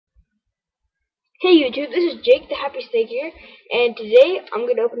Hey YouTube, this is Jakethehappysnake here, and today I'm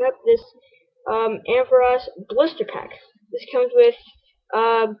going to open up this ampharos blister pack. This comes with,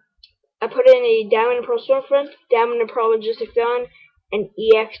 I put in a diamond and pearl storefront, diamond and pearl logistic dawn, and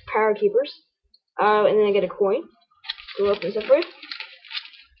EX power keepers, and then I get a coin. So we'll open this up for you.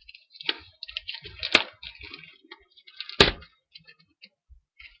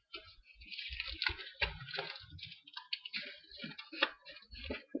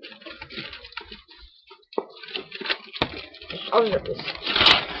 I'll just rip this.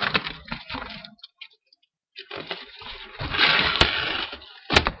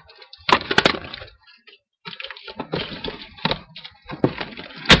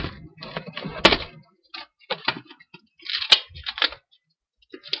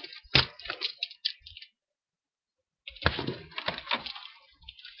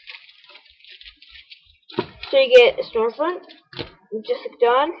 So you get a storefront, logistic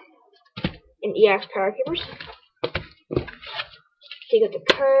dawn, and EX power keepers. Take out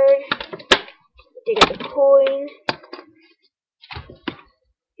the card, take out the coin.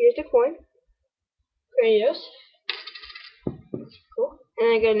 Here's the coin. There Cool. And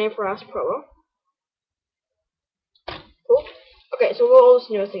I got an ampharos promo. Cool. Okay, so we'll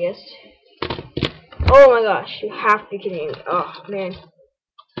listen to this, I guess. Oh my gosh, you have to be kidding me. Oh man.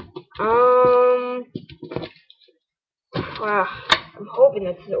 Wow. I'm hoping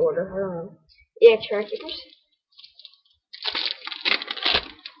that's the order. I don't know. Yeah, track keepers.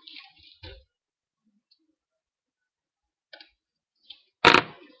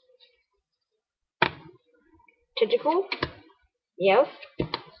 Tentacle. Yes.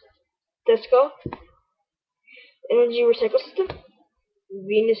 Disco. Energy recycle system.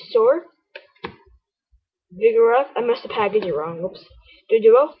 Venusaur. Vigoroth. I messed the package wrong. Whoops.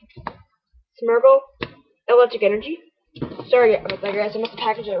 Duo. Smeargle. Electric energy. Sorry about that, guys. I must have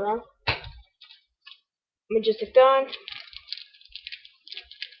packaged it wrong. Majestic Dawn.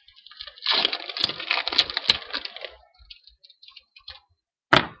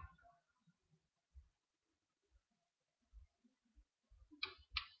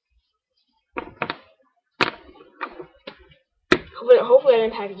 Hopefully I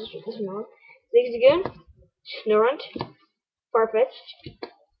didn't package this wrong. Zigzagoon. Snorunt. Farfetch'd.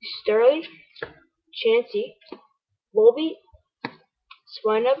 Sterling. Chansey. Volbeat.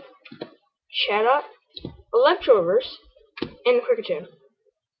 Swinub. Chatot. Electroverse. And Cricketune.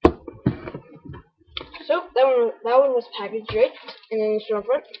 So that one was packaged right, and then the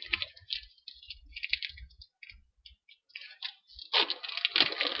storefront.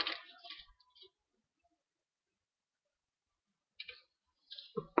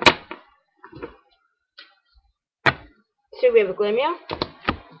 So we have a Glammeow,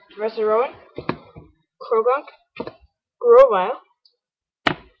 Rowan, Krogunk, Grovyle,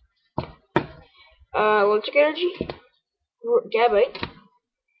 Electric Energy, Gabite,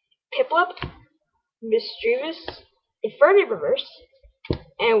 Piplup, Mischievous, Inferno Reverse,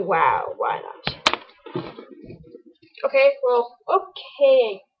 and wow, why not? Okay, well,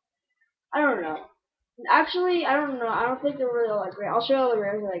 okay. I don't know. Actually, I don't know. I don't think they're really all that great. I'll show you all the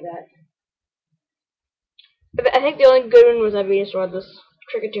rares that I got. I think the only good one was that Venusaur. This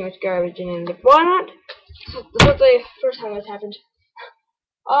Cricketune was garbage, and like, why not? This was the first time this happened.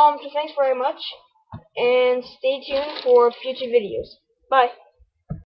 So thanks very much, and stay tuned for future videos. Bye.